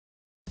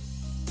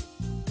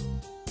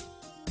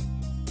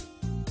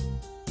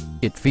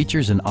It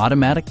features an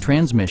automatic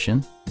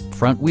transmission,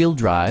 front-wheel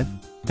drive,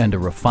 and a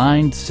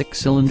refined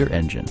 6-cylinder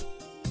engine.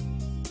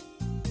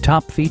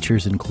 Top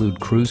features include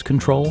cruise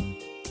control,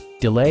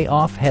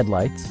 delay-off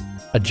headlights,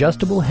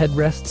 adjustable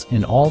headrests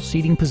in all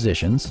seating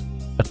positions,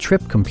 a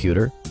trip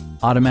computer,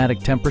 automatic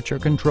temperature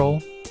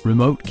control,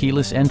 remote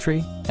keyless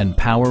entry, and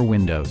power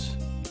windows.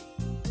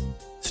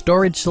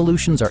 Storage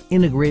solutions are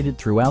integrated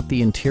throughout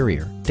the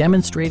interior,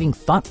 demonstrating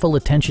thoughtful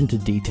attention to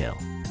detail.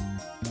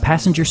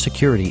 Passenger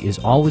security is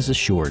always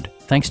assured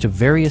thanks to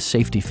various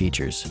safety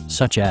features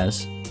such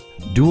as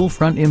dual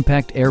front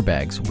impact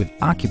airbags with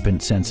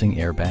occupant sensing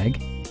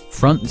airbag,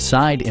 front and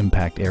side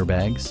impact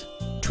airbags,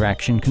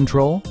 traction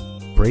control,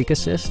 brake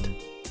assist,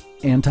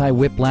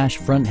 anti-whiplash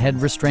front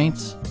head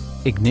restraints,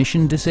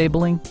 ignition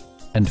disabling,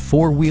 and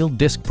 4-wheel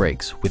disc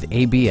brakes with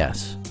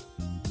ABS.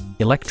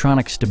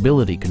 Electronic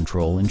stability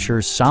control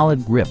ensures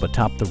solid grip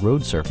atop the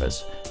road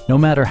surface, no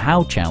matter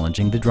how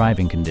challenging the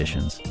driving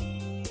conditions.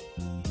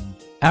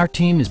 Our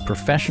team is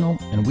professional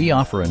and we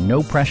offer a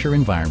no-pressure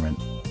environment.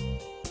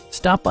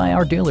 Stop by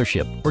our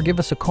dealership or give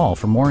us a call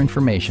for more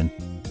information.